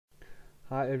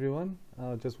Hi everyone,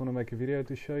 I just want to make a video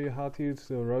to show you how to use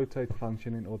the rotate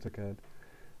function in AutoCAD.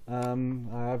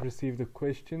 I have received a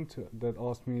question that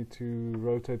asked me to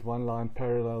rotate one line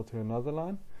parallel to another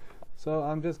line. So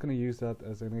I'm just going to use that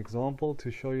as an example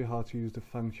to show you how to use the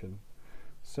function.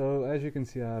 So as you can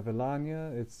see, I have a line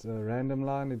here. It's a random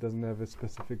line, it doesn't have a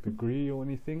specific degree or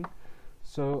anything.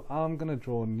 So I'm going to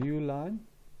draw a new line.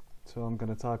 So I'm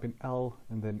going to type in L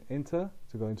and then enter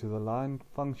to go into the line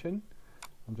function.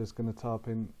 I'm just going to type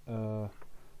in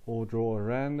or draw a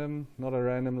random, not a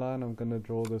random line. I'm going to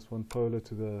draw this one polar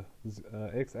to the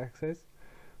x-axis.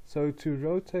 So to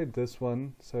rotate this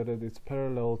one so that it's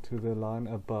parallel to the line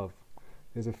above,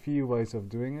 there's a few ways of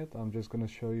doing it. I'm just going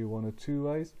to show you one or two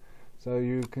ways. So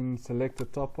you can select the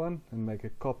top one and make a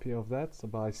copy of that. So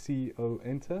by CO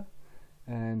enter,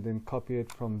 and then copy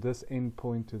it from this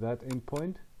endpoint to that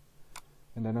endpoint.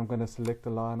 And then I'm going to select the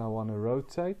line I want to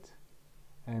rotate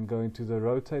and go into the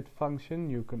rotate function.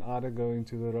 You can either go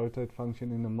into the rotate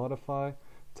function in the modify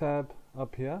tab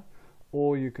up here,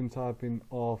 or you can type in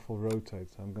R for rotate.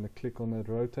 So I'm going to click on that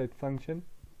rotate function.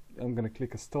 I'm going to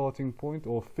click a starting point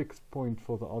or fixed point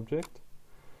for the object.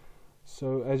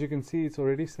 So as you can see, it's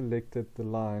already selected the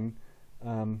line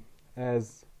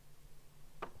as,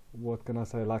 what can I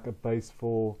say, like a base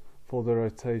for the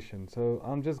rotation. So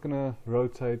I'm just going to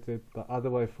rotate it the other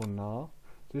way for now,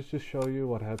 just to show you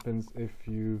what happens if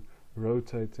you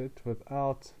rotate it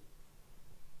without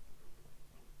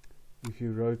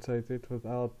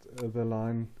the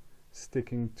line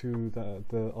sticking to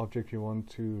the object you want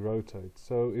to rotate.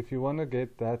 So if you want to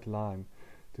get that line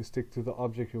to stick to the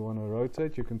object you want to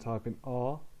rotate, you can type in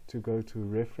R to go to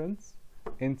reference,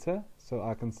 enter, so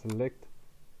I can select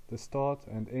the start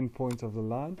and end points of the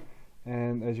line.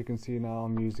 And as you can see now,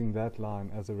 I'm using that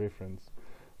line as a reference.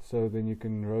 So then you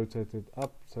can rotate it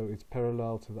up so it's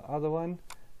parallel to the other one,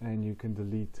 and you can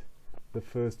delete the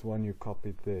first one you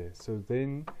copied there. So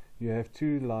then you have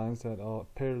two lines that are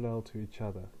parallel to each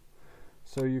other.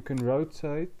 So you can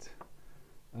rotate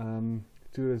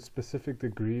to a specific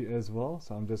degree as well.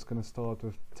 So I'm just going to start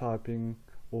with typing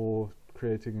or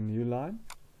creating a new line.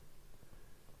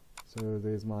 So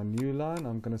there's my new line.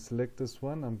 I'm going to select this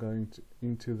one. I'm going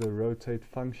into the rotate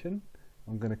function.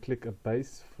 I'm going to click a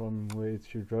base from where it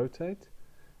should rotate,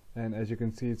 and as you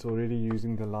can see, it's already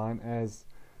using the line as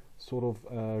sort of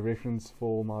a reference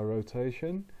for my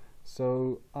rotation.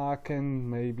 So I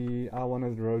want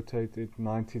to rotate it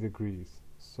 90 degrees.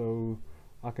 So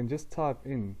I can just type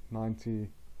in 90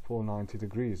 for 90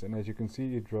 degrees, and as you can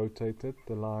see, it rotated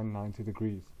the line 90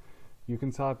 degrees. You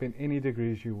can type in any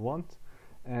degrees you want,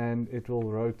 and it will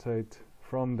rotate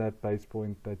from that base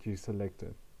point that you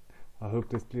selected. I hope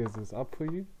this clears this up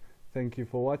for you. Thank you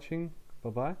for watching. Bye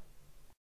bye.